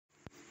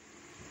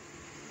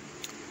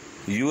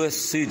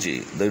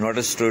USCG, the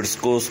United States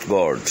Coast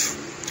Guard.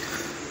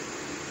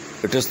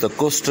 It is the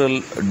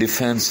Coastal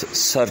Defense,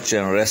 Search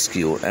and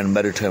Rescue and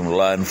Maritime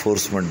Law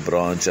Enforcement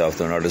branch of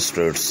the United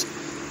States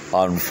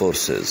Armed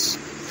Forces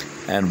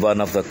and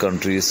one of the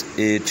country's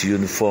 8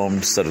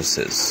 uniformed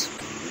services.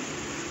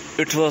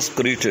 It was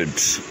created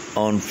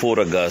on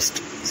 4 August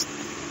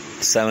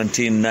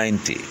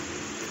 1790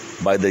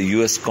 by the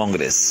U.S.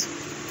 Congress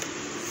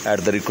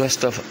at the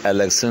request of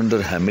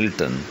Alexander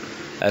Hamilton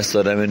as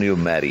the Revenue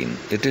Marine.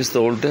 It is the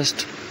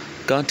oldest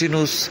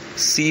continuous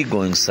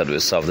sea-going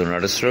service of the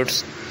United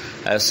States.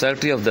 As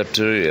Secretary of the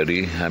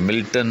Treasury,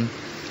 Hamilton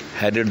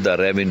headed the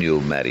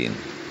Revenue Marine,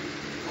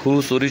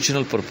 whose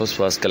original purpose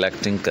was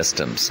collecting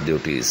customs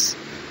duties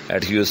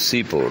at U.S.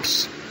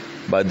 seaports.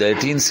 By the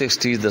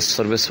 1860s, the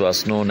service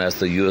was known as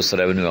the U.S.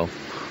 Revenue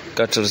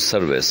Cutter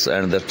Service,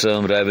 and the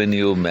term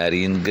Revenue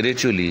Marine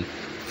gradually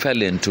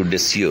fell into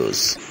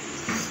disuse.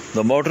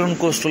 The modern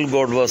Coastal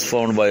Guard was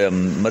formed by a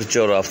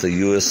merger of the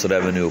U.S.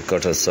 Revenue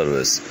Cutter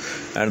Service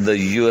and the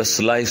U.S.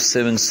 Life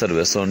Saving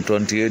Service on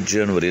 28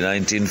 January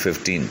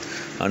 1915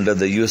 under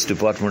the U.S.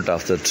 Department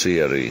of the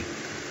Treasury.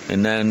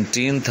 In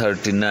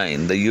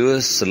 1939, the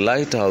U.S.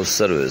 Lighthouse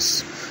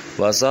Service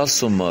was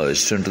also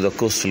merged into the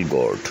Coastal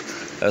Guard.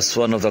 As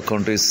one of the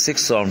country's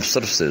 6 armed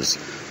services,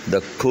 the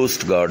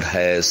Coast Guard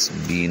has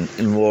been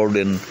involved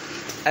in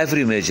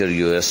every major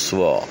U.S.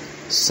 war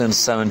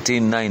since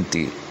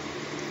 1790.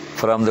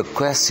 From the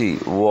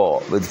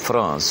quasi-war with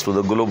France to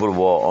the global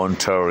war on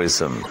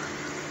terrorism.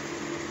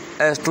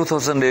 As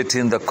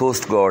 2018, the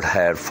Coast Guard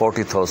had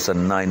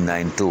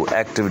 40,992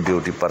 active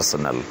duty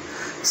personnel,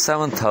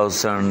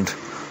 7,000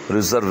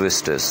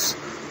 reservists,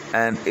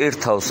 and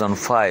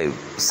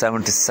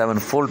 8,577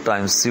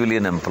 full-time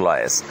civilian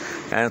employees,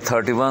 and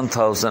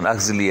 31,000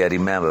 auxiliary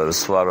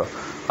members for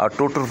a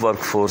total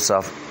workforce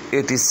of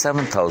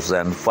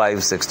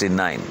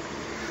 87,569.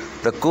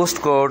 The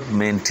Coast Guard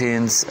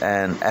maintains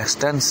an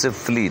extensive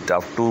fleet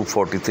of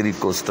 243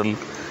 coastal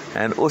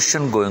and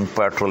ocean-going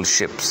patrol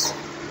ships,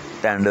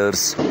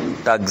 tenders,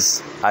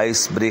 tugs,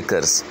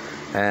 icebreakers,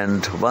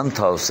 and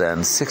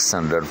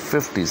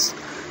 1,650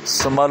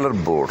 smaller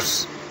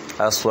boats,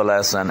 as well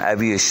as an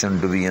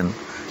aviation division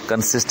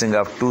consisting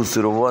of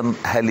 201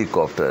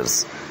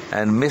 helicopters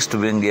and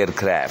mixed-wing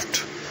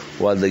aircraft,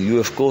 while the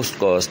U.S. Coast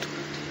Guard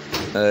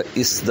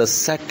is the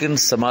second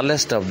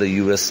smallest of the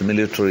U.S.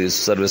 military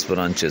service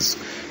branches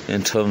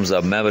in terms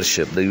of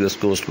membership. The U.S.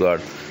 Coast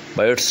Guard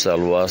by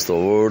itself was the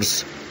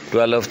world's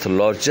 12th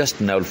largest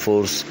naval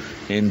force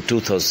in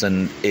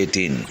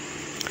 2018.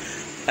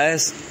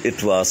 As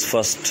it was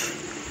first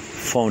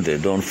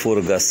founded on 4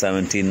 August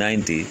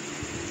 1790,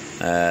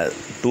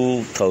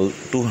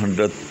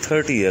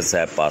 230 years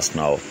have passed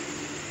now.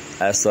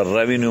 As the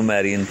Revenue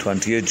Marine,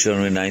 28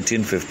 January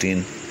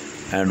 1915,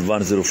 and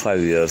 105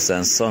 years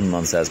and 7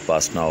 months has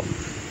passed now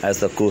as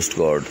the Coast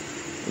Guard,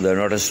 the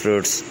United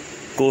States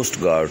Coast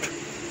Guard.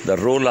 The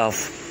role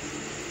of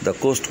the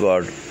Coast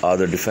Guard are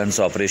the defense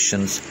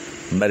operations,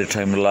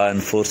 maritime law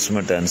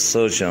enforcement, and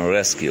search and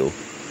rescue.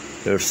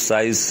 Its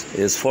size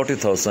is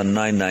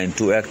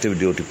 40,992 active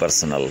duty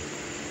personnel,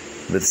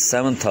 with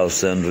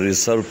 7,000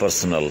 reserve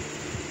personnel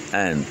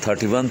and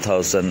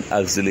 31,000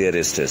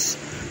 auxiliaries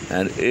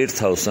and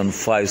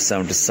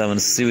 8,577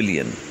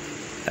 civilian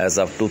as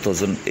of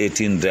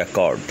 2018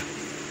 record.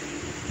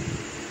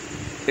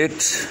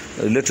 It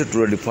related to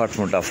the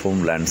Department of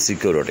Homeland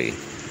Security.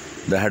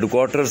 The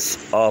headquarters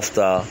of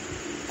the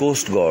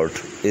Coast Guard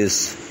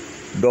is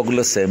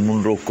Douglas A.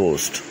 Munro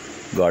Coast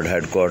Guard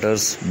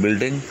Headquarters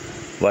Building,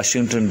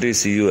 Washington,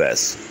 D.C.,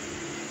 U.S.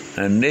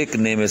 And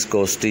nickname is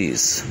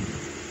Coasties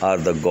are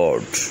the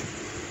Guard,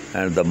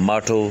 and the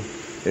motto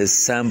is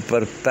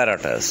Semper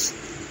Paratus.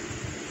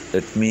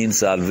 It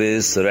means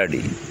always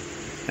ready,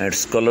 and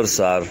its colors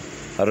are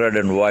red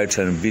and white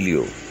and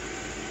blue,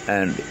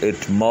 and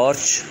it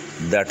march,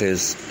 that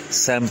is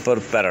Semper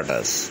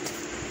Paratus,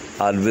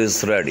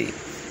 always ready.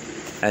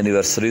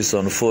 Anniversaries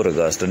on 4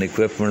 August, an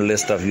equipment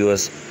list of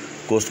U.S.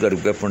 Coast Guard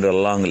equipment, a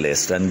long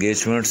list.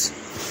 Engagements: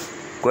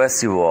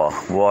 Quasi-War,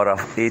 War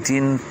of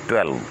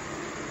 1812,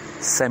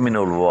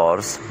 Seminole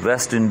Wars,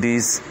 West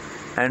Indies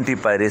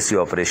anti-piracy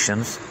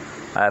operations,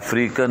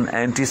 African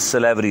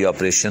anti-slavery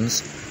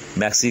operations,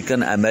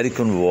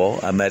 Mexican-American War,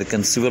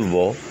 American Civil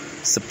War,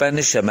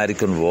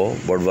 Spanish-American War,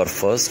 World War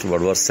I,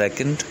 World War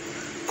II,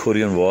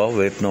 Korean War,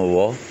 Vietnam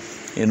War,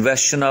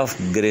 Invasion of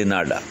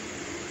Grenada,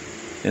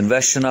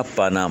 Invasion of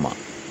Panama,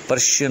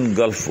 Persian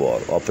Gulf War,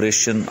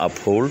 Operation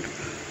Uphold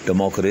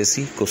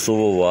Democracy,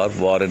 Kosovo War,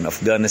 War in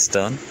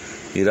Afghanistan,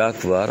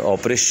 Iraq War,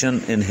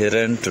 Operation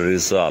Inherent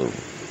Resolve.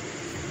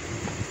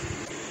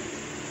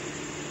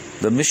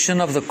 The mission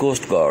of the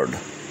Coast Guard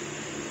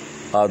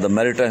are the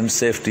maritime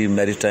safety,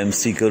 maritime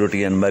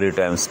security, and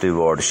maritime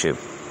stewardship.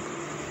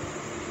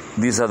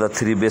 These are the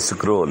 3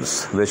 basic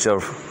roles, which are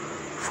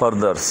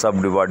further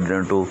subdivided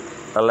into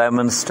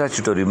 11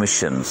 statutory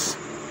missions.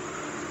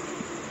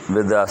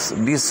 With a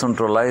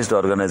decentralized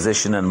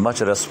organization and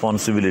much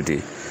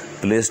responsibility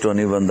placed on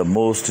even the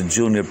most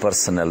junior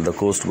personnel, the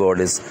Coast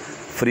Guard is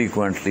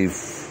frequently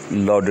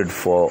lauded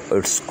for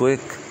its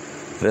quick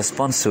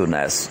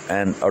responsiveness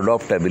and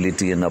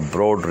adaptability in a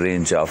broad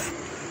range of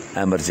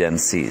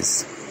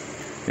emergencies.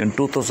 In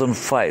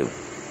 2005,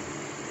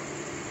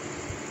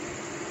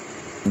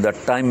 the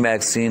Time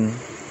magazine,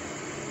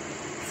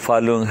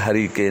 following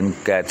Hurricane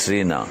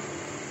Katrina,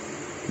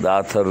 the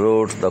author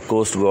wrote, "The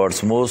Coast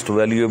Guard's most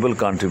valuable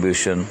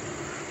contribution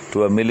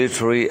to a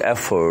military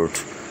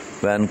effort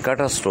when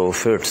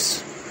catastrophe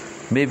hits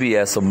may be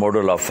as a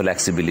model of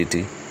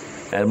flexibility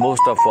and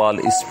most of all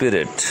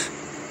spirit."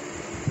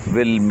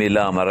 Will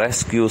Milam, a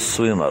rescue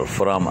swimmer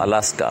from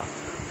Alaska,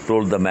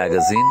 told the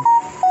magazine,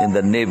 "In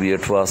the Navy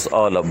it was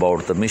all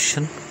about the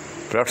mission,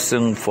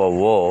 practicing for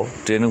war,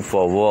 training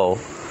for war.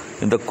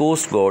 In the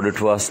Coast Guard it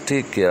was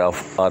take care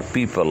of our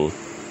people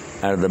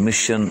and the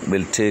mission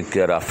will take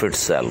care of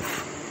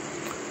itself."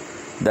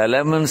 The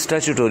 11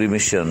 statutory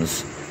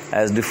missions,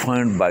 as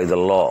defined by the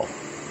law,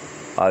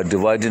 are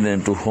divided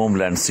into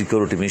Homeland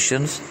Security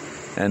missions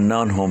and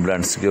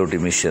non-Homeland Security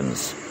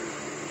missions.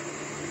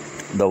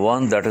 The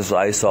one that is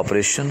ice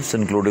operations,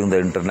 including the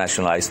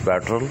International Ice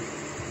Patrol,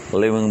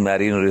 living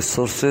marine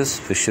resources,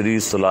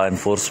 fisheries law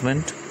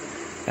enforcement,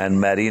 and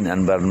marine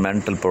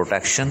environmental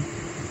protection,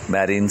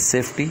 marine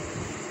safety,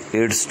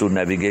 aids to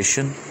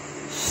navigation,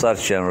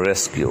 search and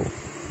rescue,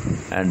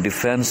 and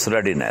defense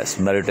readiness,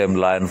 maritime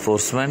law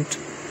enforcement,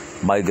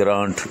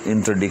 migrant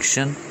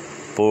interdiction,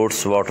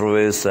 ports,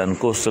 waterways, and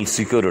coastal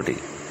security,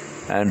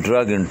 and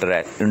drug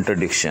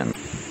interdiction.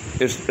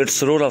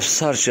 Its role of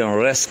search and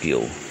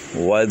rescue.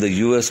 While the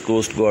U.S.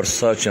 Coast Guard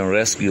Search and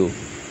Rescue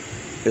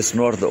is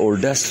not the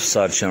oldest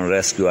search and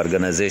rescue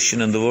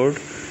organization in the world,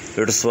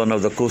 it is one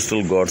of the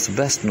Coastal Guard's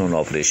best-known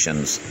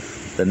operations.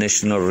 The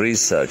National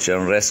Research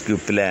and Rescue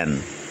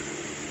Plan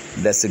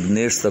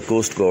designates the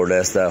Coast Guard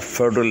as the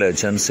federal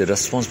agency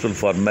responsible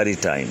for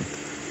maritime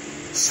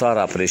SAR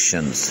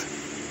operations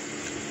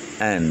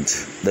and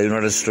the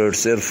United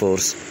States Air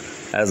Force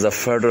as the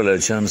federal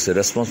agency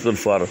responsible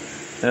for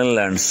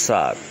inland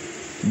SAR.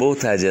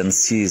 Both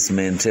agencies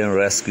maintain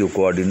rescue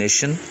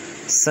coordination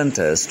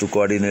centers to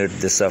coordinate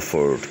this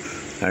effort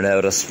and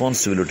have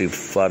responsibility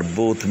for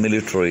both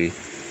military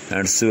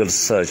and civil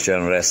search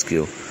and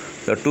rescue.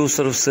 The two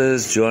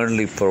services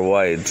jointly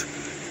provide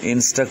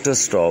instructor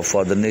staff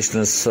for the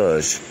National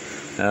Search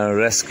and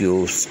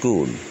Rescue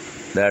School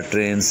that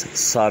trains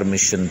SAR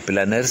mission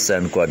planners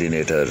and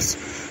coordinators.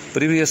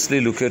 Previously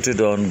located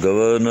on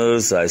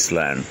Governor's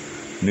Island,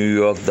 New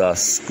York, the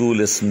school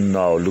is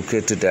now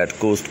located at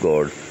Coast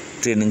Guard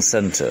Training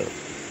Center,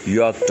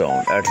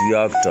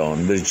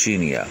 Yorktown,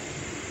 Virginia.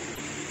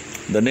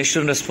 The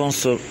National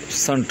Response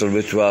Center,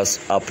 which was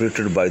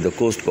operated by the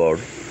Coast Guard,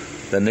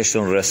 the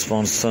National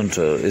Response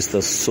Center is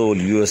the sole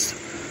U.S.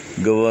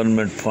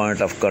 government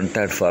point of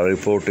contact for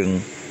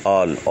reporting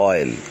all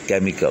oil,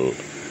 chemical,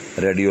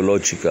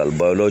 radiological,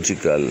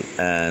 biological,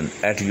 and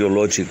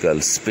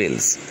etiological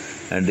spills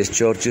and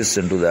discharges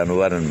into the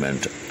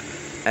environment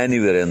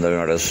anywhere in the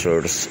United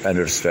States and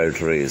its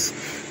territories.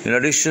 In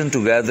addition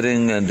to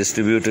gathering and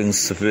distributing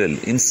civil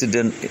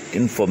incident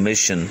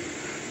information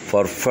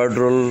for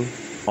federal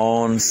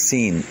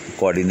on-scene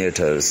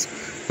coordinators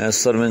and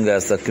serving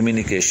as the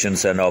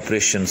communications and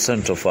operations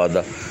center for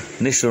the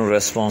National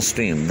Response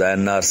Team, the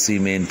NRC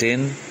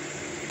maintain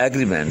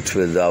agreement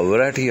with a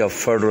variety of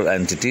federal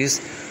entities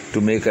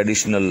to make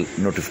additional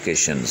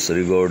notifications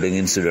regarding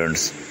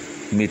incidents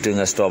meeting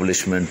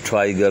establishment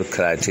trigger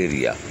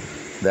criteria.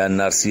 The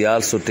NRC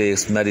also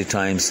takes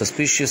maritime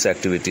suspicious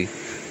activity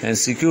and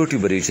security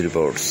breach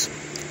reports.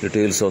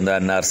 Details on the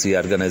NRC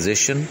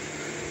organization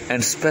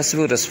and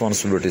specific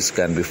responsibilities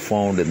can be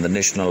found in the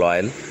National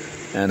Oil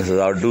and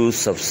Hazardous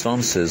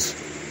Substances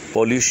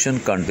Pollution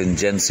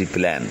Contingency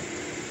Plan.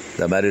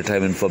 The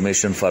Maritime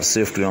Information for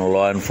Safety and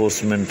Law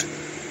Enforcement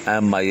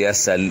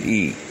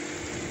 (MISLE)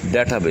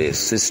 database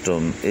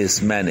system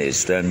is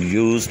managed and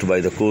used by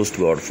the Coast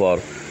Guard for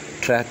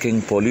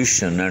tracking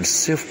pollution and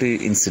safety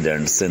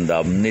incidents in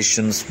the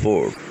nation's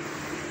port.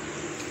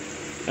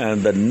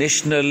 And the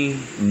National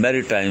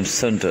Maritime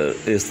Center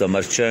is the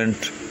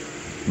Merchant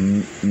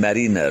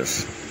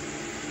Mariners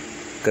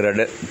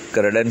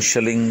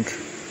Credentialing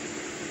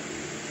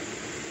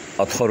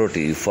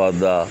Authority for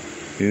the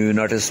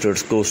United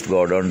States Coast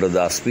Guard under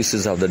the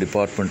auspices of the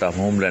Department of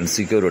Homeland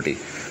Security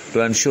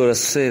to ensure a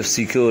safe,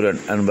 secure, and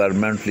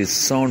environmentally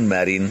sound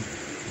marine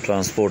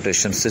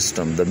transportation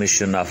system. The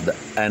mission of the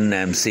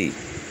NMC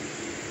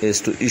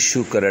is to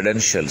issue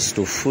credentials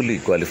to fully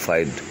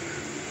qualified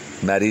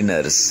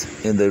mariners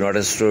in the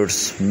United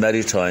States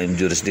maritime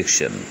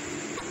jurisdiction.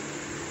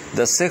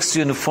 The 6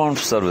 uniformed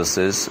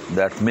services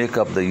that make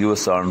up the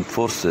U.S. Armed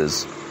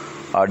Forces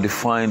are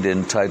defined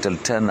in Title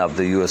 10 of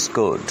the U.S.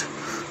 Code.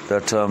 The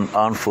term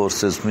Armed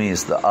Forces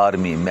means the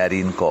Army,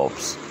 Marine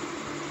Corps,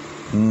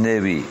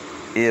 Navy,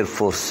 Air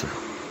Force,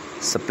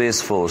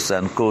 Space Force,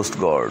 and Coast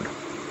Guard.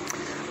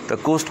 The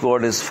Coast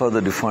Guard is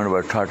further defined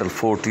by Title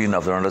 14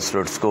 of the United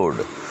States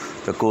Code.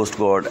 The Coast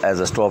Guard, as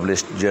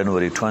established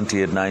January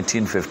 28,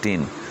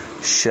 1915,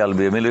 shall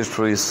be a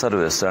military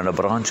service and a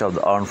branch of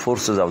the Armed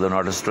Forces of the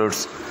United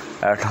States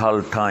at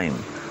all time,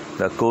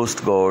 The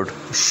Coast Guard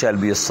shall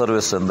be a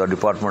service in the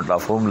Department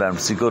of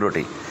Homeland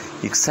Security,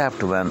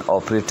 except when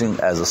operating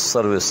as a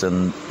service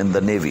in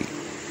the Navy.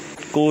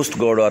 Coast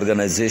Guard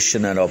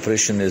organization and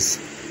operation is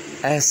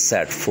as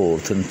set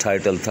forth in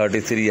Title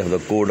 33 of the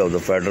Code of the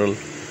Federal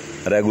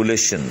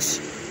Regulations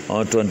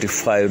on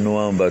 25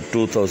 November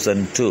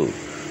 2002.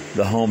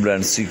 The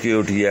Homeland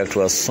Security Act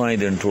was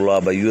signed into law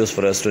by U.S.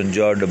 President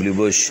George W.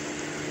 Bush,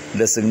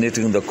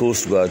 designating the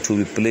Coast Guard to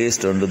be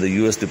placed under the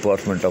U.S.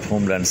 Department of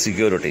Homeland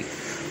Security.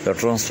 The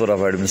transfer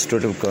of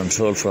administrative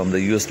control from the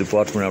U.S.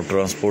 Department of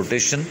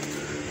Transportation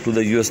to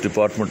the U.S.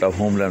 Department of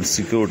Homeland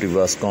Security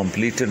was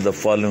completed the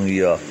following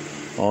year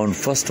on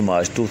 1st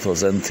March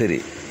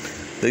 2003.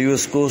 The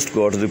U.S. Coast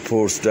Guard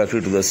reports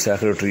directly to the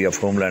Secretary of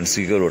Homeland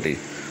Security.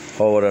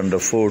 However, under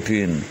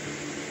 14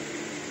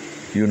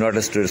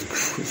 United States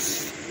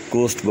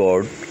Coast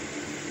Guard,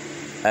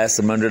 as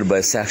amended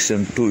by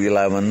Section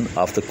 211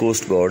 of the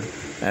Coast Guard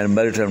and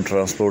Maritime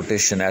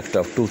Transportation Act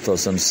of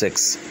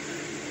 2006,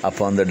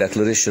 upon the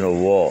declaration of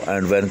war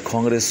and when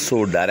Congress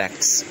so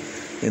directs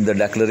in the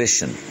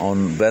declaration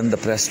on when the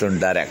President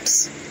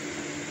directs,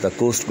 the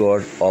Coast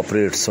Guard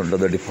operates under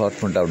the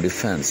Department of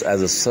Defense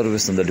as a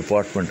service in the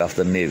Department of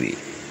the Navy.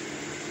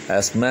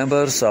 As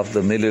members of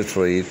the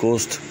military,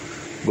 Coast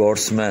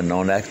Guardsmen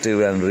on active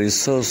and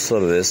reserve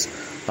service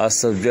are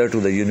subject to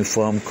the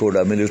Uniform Code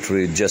of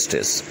Military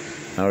Justice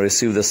and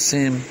receive the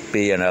same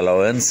pay and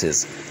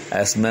allowances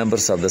as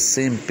members of the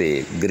same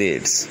pay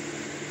grades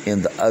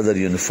in the other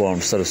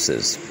uniformed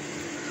services.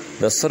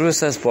 The service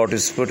has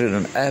participated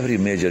in every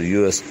major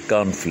U.S.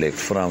 conflict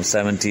from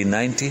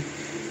 1790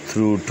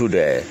 through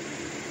today,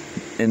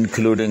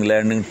 including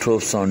landing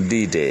troops on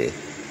D-Day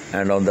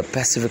and on the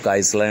Pacific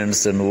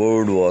Islands in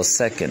World War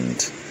II,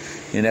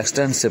 in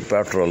extensive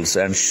patrols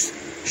and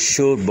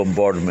shore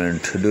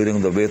bombardment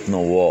during the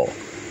Vietnam War,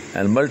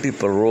 and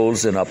multiple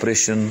roles in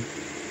Operation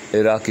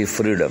Iraqi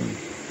Freedom,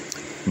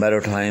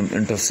 maritime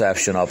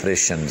interception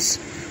operations,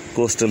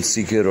 coastal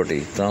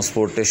security,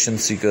 transportation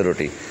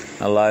security,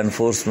 and law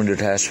enforcement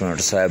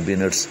detachments have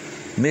been its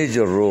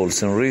major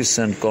roles in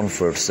recent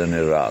conflicts in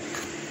Iraq.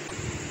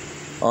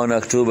 On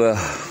October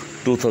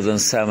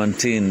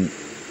 2017,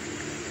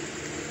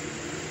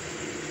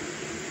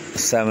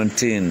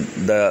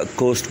 the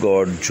Coast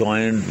Guard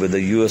joined with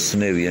the U.S.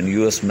 Navy and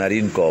U.S.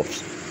 Marine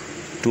Corps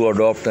to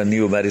adopt a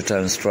new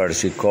maritime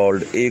strategy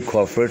called A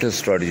Cooperative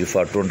Strategy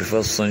for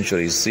 21st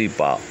Century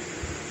 (CEPA)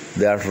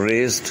 that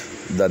raised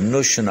the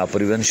notion of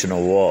prevention of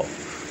war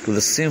to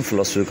the same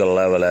philosophical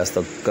level as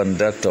the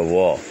conduct of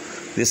war.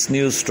 This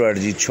new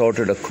strategy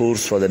charted a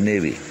course for the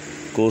Navy,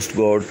 Coast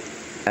Guard,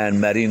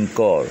 and Marine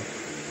Corps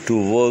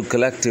to work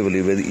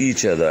collectively with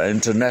each other,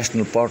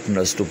 international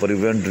partners, to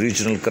prevent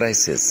regional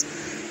crises,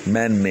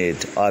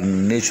 man-made or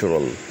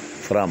natural,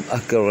 from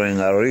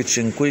occurring or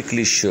reaching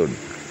quickly should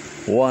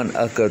one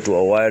occur, to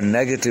avoid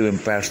negative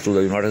impacts to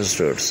the United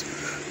States.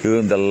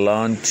 During the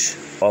launch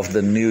of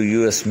the new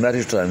U.S.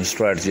 Maritime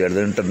Strategy at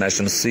the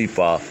International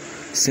CEPA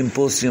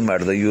Symposium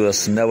at the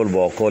U.S. Naval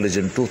War College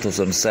in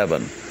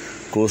 2007,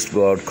 Coast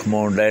Guard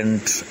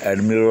Commandant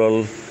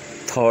Admiral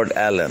Todd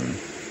Allen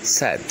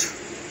said,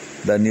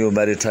 "The new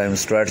maritime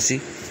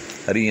strategy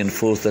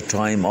reinforced the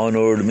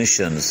time-honored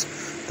missions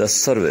the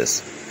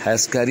service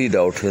has carried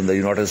out in the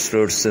United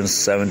States since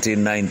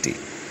 1790.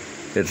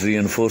 It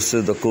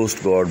reinforces the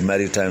Coast Guard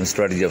maritime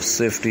strategy of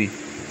safety,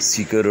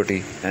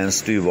 security, and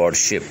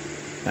stewardship,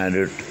 and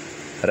it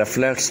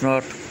reflects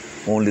not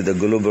only the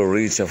global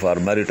reach of our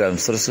maritime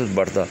services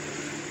but the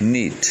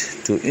need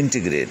to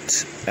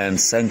integrate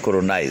and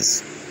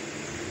synchronize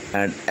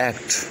and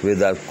act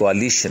with our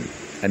coalition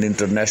and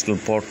international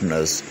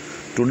partners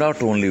to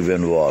not only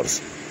win wars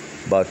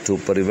but to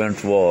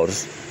prevent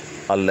wars,"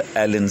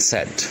 Allen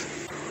said.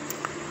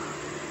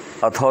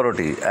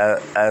 Authority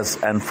as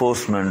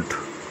enforcement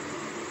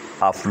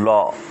of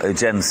law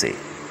agency.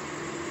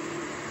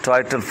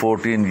 Title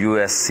 14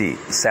 USC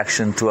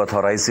Section 2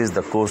 authorizes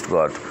the Coast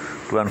Guard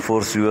to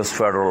enforce U.S.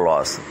 federal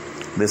laws.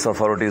 This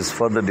authority is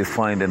further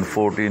defined in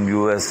 14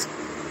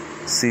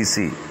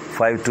 USCG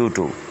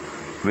 522,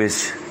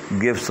 which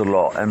gives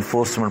law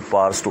enforcement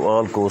powers to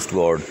all Coast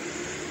Guard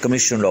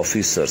commissioned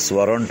officers,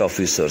 warrant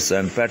officers,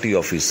 and petty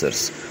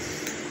officers.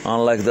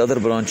 Unlike the other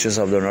branches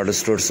of the United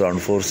States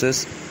Armed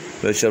Forces,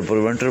 which are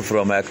prevented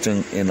from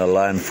acting in a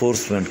law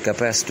enforcement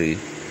capacity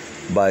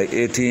by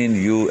 18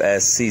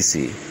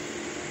 USCG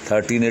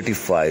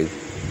 1385,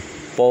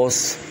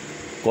 Pos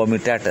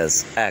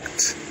Comitatus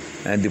Act,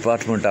 and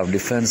Department of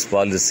Defense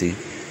policy,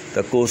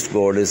 the Coast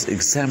Guard is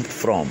exempt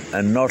from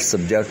and not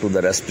subject to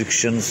the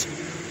restrictions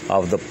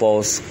of the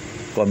Pos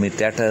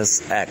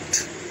Comitatus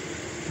Act.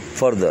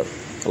 Further,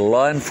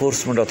 law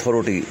enforcement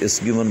authority is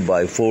given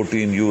by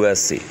 14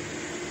 USC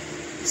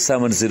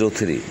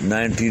 703,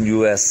 19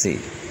 USC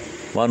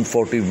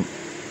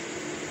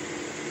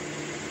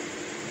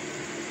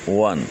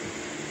 141,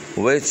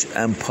 which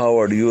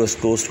empowered U.S.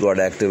 Coast Guard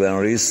active and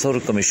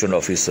reserve commissioned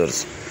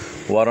officers,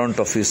 warrant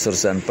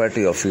officers, and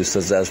petty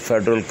officers as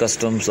federal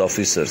customs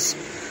officers.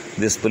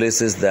 This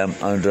places them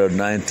under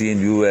 19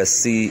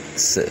 USC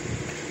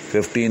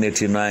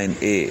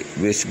 1589A,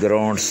 which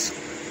grants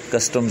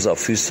customs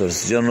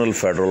officers general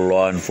federal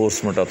law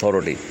enforcement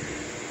authority,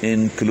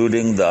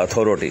 including the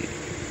authority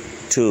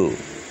to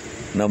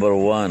number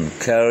 1.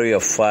 Carry a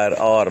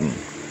firearm.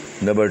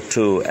 Number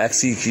 2.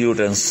 Execute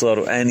and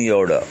serve any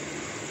order,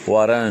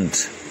 warrant,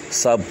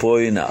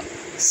 subpoena,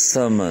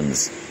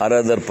 summons, or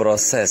other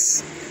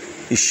process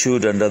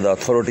issued under the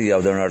authority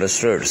of the United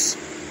States.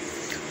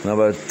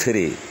 Number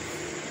 3.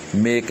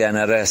 Make an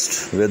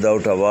arrest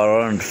without a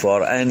warrant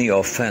for any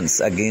offense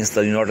against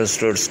the United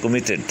States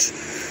committed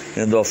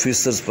in the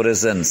officer's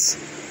presence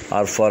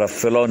or for a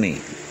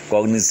felony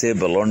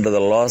cognizable under the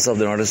laws of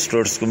the United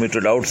States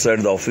committed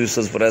outside the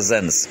officer's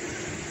presence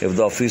if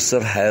the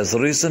officer has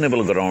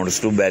reasonable grounds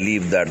to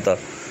believe that the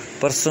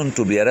person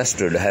to be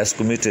arrested has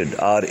committed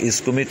or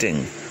is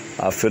committing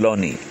a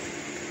felony.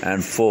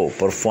 And 4.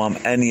 Perform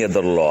any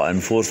other law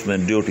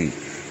enforcement duty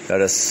that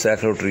a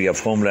Secretary of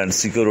Homeland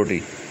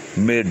Security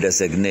may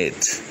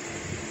designate.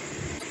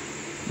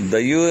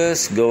 The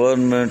U.S.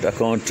 Government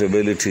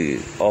Accountability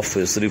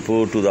Office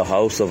report to the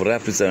House of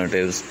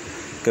Representatives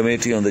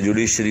Committee on the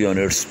Judiciary on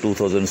its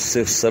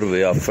 2006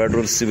 survey of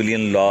federal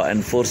civilian law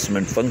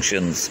enforcement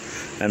functions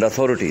and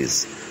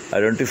authorities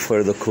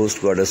identified the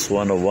Coast Guard as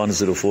one of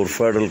 104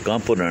 federal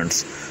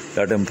components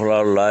that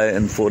employ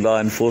law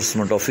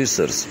enforcement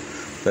officers.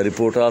 The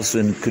report also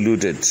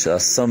included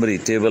a summary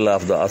table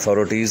of the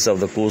authorities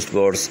of the Coast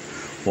Guard's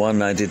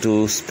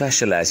 192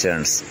 special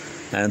agents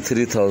and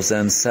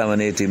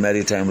 3,780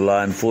 maritime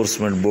law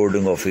enforcement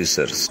boarding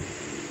officers.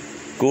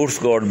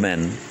 Coast Guard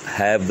men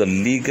have the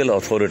legal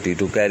authority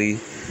to carry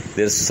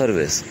their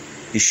service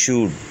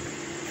issued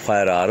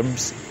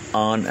firearms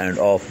on and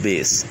off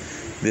base.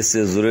 This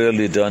is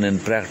rarely done in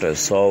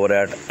practice. However,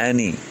 at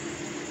any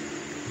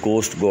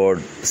Coast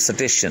Guard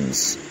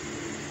stations,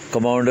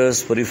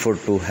 commanders prefer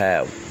to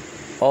have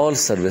all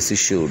service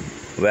issued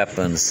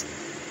weapons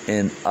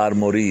in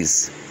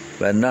armories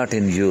when not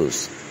in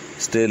use.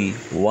 Still,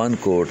 one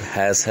court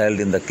has held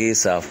in the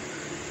case of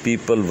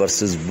People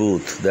versus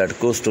Booth that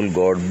Coastal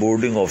Guard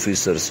boarding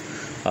officers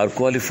are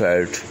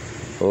qualified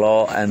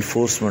law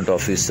enforcement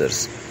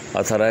officers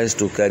authorized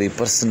to carry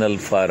personal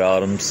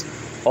firearms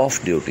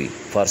off duty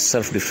for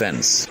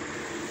self-defense.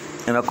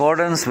 In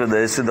accordance with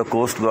this, the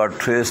Coast Guard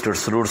traced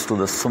its roots to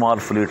the small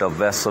fleet of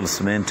vessels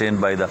maintained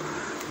by the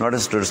United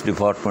States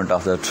Department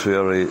of the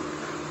Treasury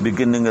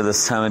beginning in the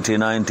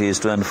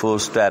 1790s to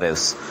enforce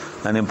tariffs,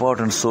 an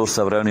important source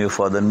of revenue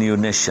for the new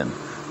nation.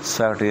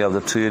 Secretary of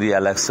the Treasury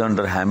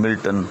Alexander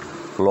Hamilton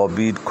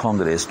lobbied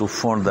Congress to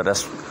fund the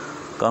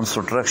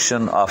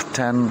construction of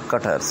 10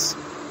 cutters,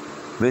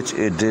 which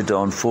it did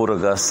on 4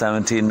 August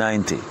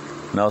 1790,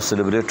 now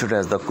celebrated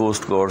as the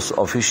Coast Guard's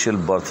official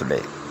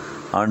birthday.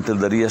 Until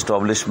the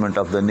re-establishment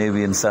of the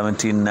Navy in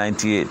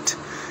 1798,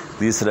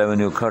 these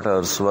revenue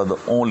cutters were the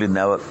only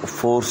naval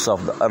force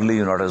of the early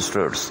United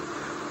States.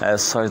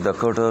 As such, the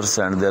cutters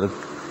and their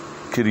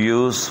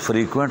crews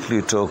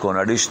frequently took on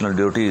additional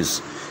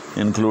duties,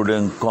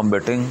 including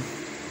combating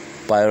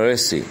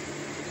piracy,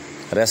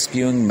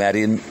 rescuing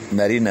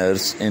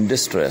mariners in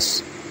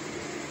distress,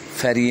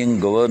 ferrying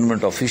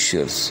government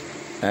officials,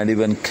 and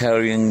even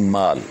carrying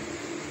mail.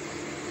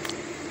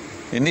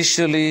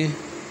 Initially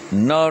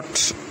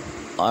not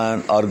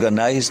an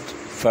organized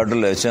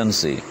federal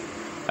agency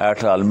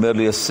at all,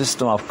 merely a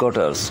system of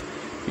cutters,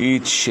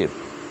 each ship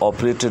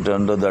operated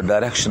under the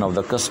direction of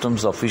the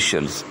customs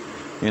officials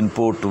in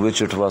port to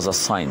which it was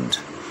assigned.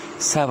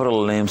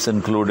 Several names,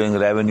 including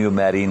Revenue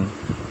Marine,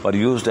 were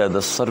used as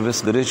the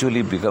service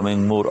gradually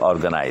becoming more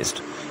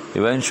organized.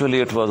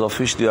 Eventually, it was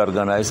officially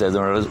organized as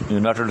the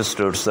United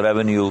States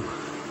Revenue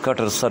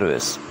Cutter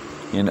Service.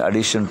 In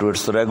addition to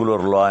its regular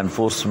law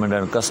enforcement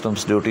and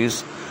customs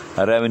duties,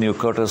 a revenue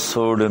cutter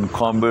served in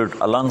combat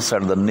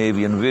alongside the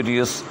Navy in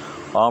various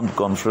armed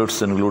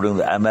conflicts, including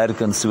the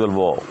American Civil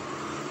War.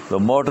 The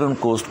modern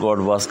Coast Guard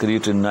was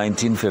created in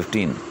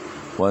 1915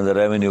 when the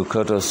Revenue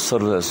Cutter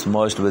Service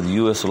merged with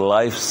U.S.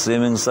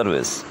 Life-Saving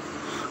Service.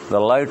 The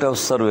Lighthouse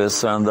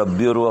Service and the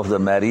Bureau of the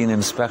Marine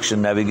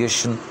Inspection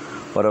Navigation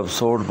were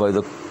absorbed by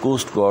the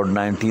Coast Guard in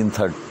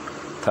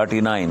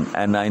 1939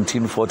 and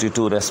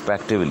 1942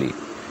 respectively.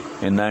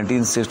 In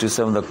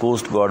 1967, the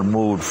Coast Guard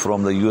moved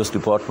from the U.S.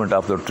 Department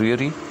of the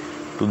Treasury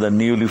to the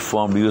newly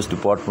formed U.S.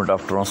 Department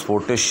of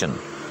Transportation,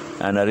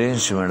 an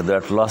arrangement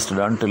that lasted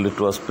until it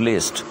was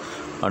placed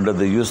under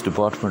the U.S.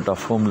 Department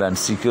of Homeland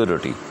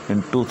Security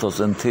in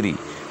 2003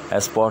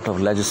 as part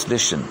of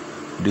legislation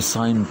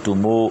designed to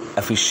more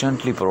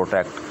efficiently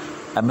protect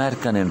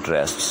American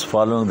interests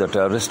following the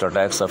terrorist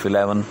attacks of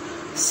 11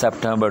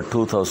 September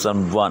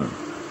 2001.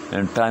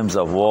 In times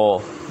of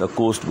war, the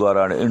Coast Guard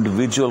and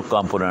individual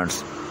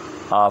components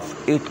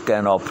of it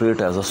can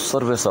operate as a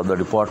service of the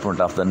Department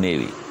of the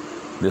Navy.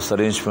 This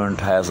arrangement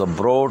has a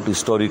broad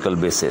historical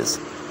basis,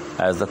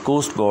 as the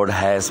Coast Guard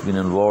has been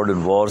involved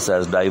in wars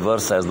as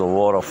diverse as the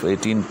War of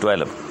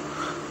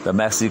 1812, the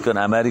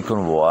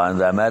Mexican-American War, and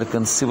the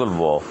American Civil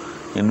War,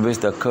 in which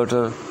the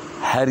cutter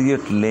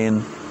Harriet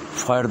Lane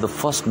fired the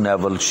first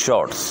naval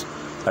shots,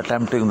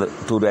 attempting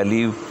to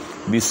relieve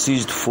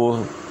besieged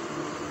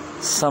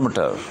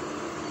Sumter.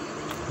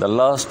 The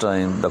last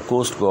time the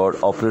Coast Guard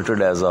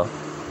operated as a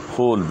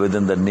whole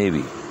within the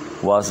Navy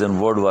was in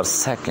World War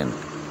II.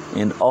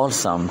 In all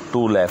sum,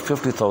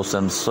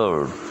 250,000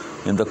 served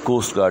in the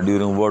Coast Guard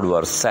during World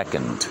War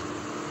II.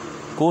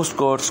 Coast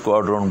Guard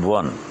Squadron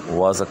 1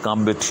 was a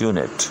combat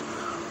unit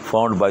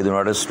formed by the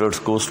United States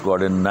Coast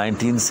Guard in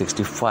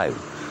 1965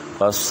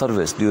 for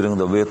service during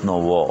the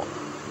Vietnam War.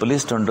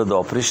 Placed under the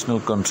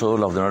operational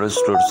control of the United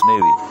States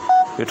Navy,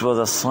 it was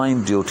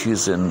assigned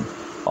duties in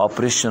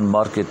Operation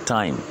Market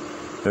Time.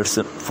 Its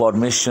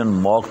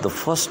formation marked the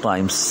first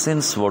time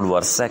since World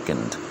War II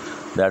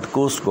that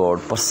Coast Guard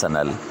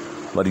personnel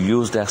were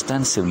used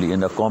extensively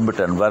in a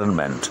combat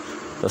environment.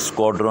 The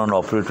squadron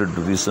operated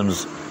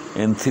divisions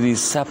in 3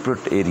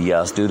 separate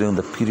areas during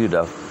the period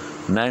of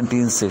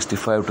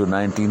 1965 to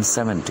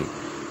 1970.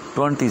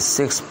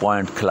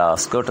 26-point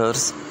class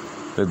cutters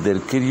with their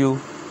crew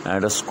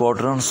and a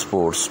squadron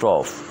support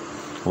staff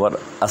were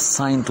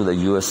assigned to the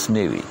U.S.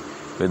 Navy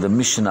with the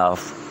mission of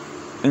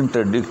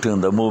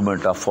interdicting the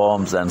movement of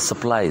arms and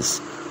supplies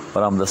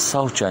from the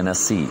South China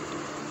Sea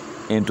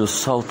into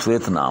South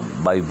Vietnam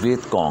by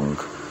Viet Cong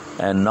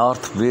and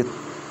North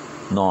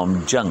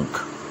Vietnam junk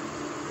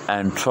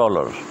and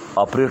trawler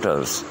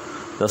operators.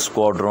 The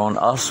squadron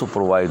also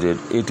provided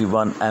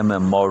 81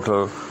 mm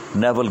mortar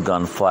naval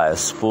gunfire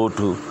support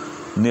to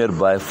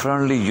nearby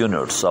friendly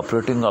units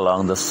operating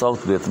along the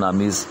South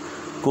Vietnamese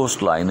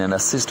coastline and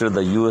assisted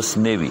the U.S.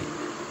 Navy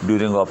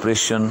during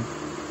Operation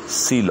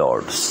Sea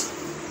Lords.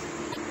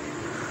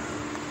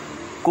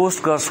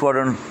 Coast Guard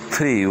Squadron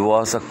 3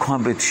 was a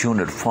combat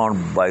unit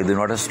formed by the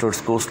United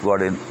States Coast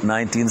Guard in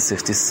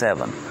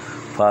 1967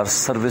 for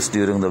service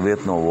during the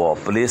Vietnam War,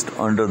 placed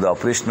under the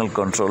operational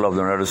control of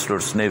the United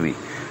States Navy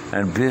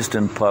and based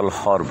in Pearl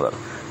Harbor.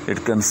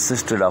 It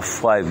consisted of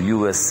 5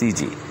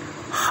 USCG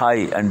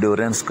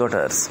high-endurance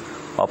cutters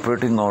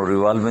operating on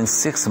revolving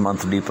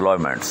 6-month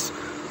deployments.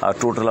 A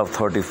total of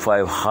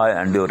 35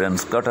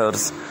 high-endurance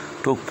cutters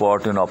took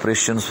part in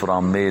operations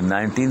from May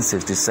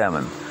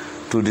 1967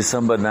 to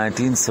December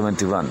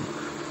 1971,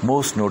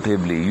 most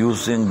notably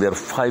using their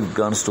 5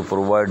 guns to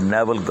provide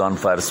naval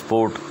gunfire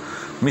support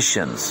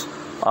missions.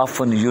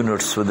 Often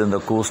units within the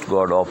Coast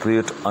Guard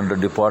operate under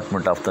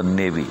Department of the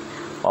Navy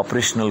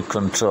operational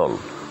control,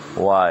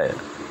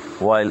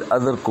 while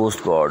other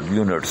Coast Guard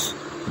units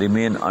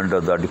remain under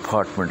the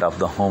Department of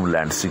the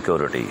Homeland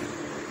Security.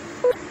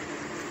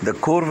 The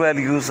core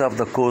values of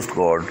the Coast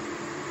Guard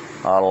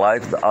are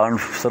like the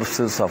armed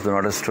services of the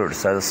United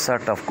States as a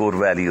set of core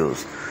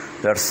values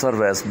that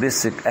serve as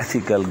basic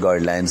ethical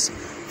guidelines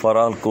for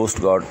all Coast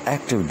Guard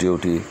active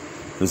duty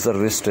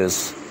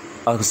reservists,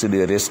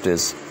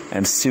 auxiliaries,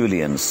 and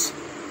civilians.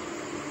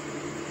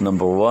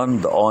 Number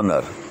 1, the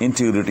honor.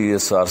 Integrity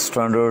is our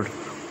standard.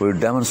 We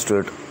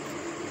demonstrate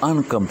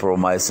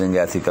uncompromising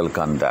ethical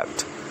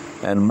conduct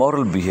and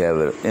moral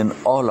behavior in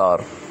all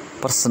our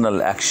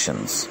personal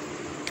actions.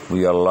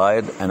 We are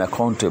loyal and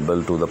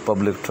accountable to the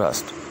public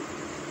trust.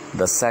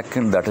 The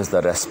second, that is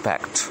the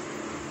respect.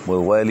 We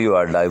value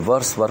our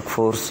diverse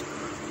workforce.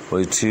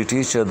 We treat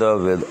each other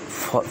with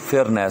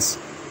fairness,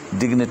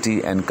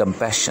 dignity, and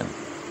compassion.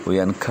 We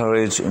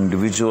encourage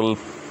individual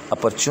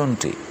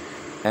opportunity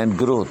and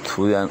growth.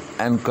 We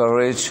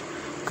encourage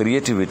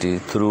creativity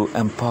through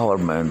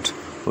empowerment.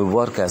 We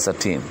work as a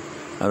team.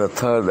 And the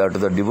third, that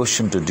is the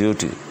devotion to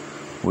duty.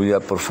 We are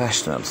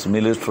professionals,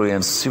 military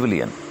and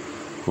civilian,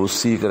 who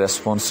seek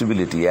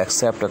responsibility,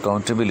 accept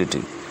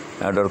accountability,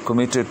 and are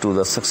committed to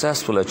the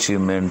successful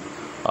achievement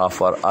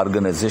of our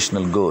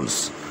organizational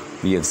goals.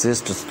 We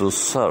exist to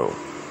serve.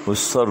 We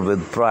serve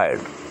with pride.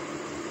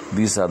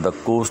 These are the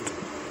Coast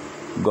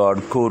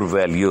Guard core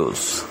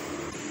values.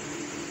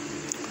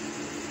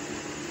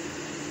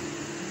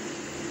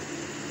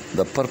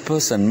 The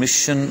purpose and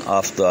mission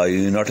of the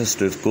United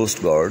States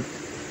Coast Guard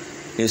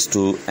is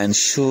to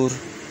ensure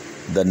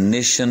the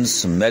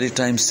nation's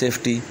maritime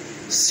safety,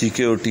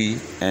 security,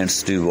 and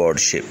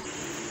stewardship.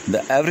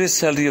 The average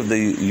salary of the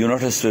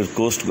United States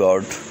Coast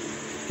Guard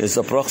is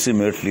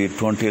approximately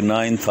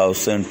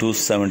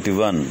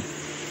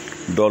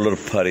 $29,271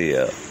 per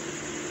year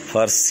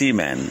for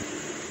seamen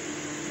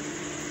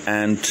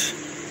and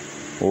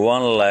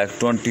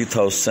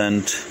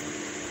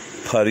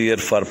 $1,20,000 per year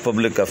for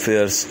public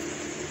affairs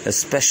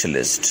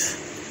specialist.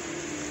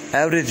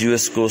 Average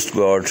U.S. Coast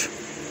Guard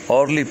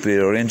hourly pay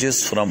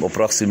ranges from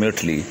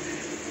approximately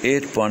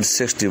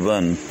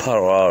 $8.61 per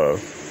hour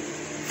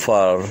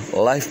for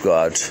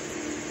lifeguard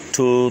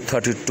to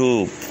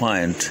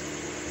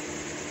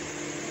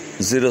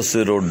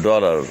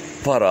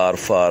 $32.00 per hour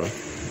for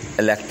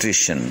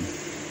electrician.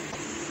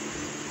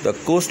 The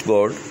Coast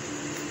Guard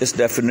is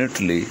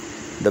definitely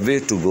the way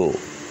to go.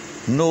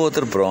 No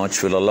other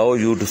branch will allow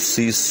you to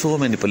see so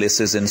many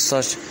places in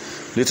such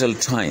little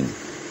time.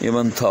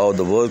 Even though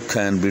the work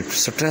can be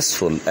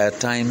stressful at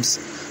times,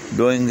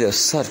 doing a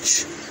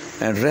search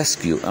and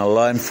rescue and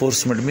law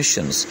enforcement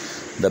missions,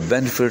 the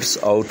benefits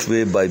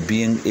outweigh by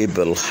being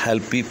able to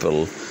help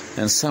people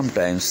and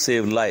sometimes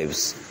save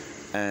lives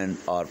and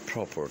our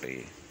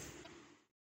property.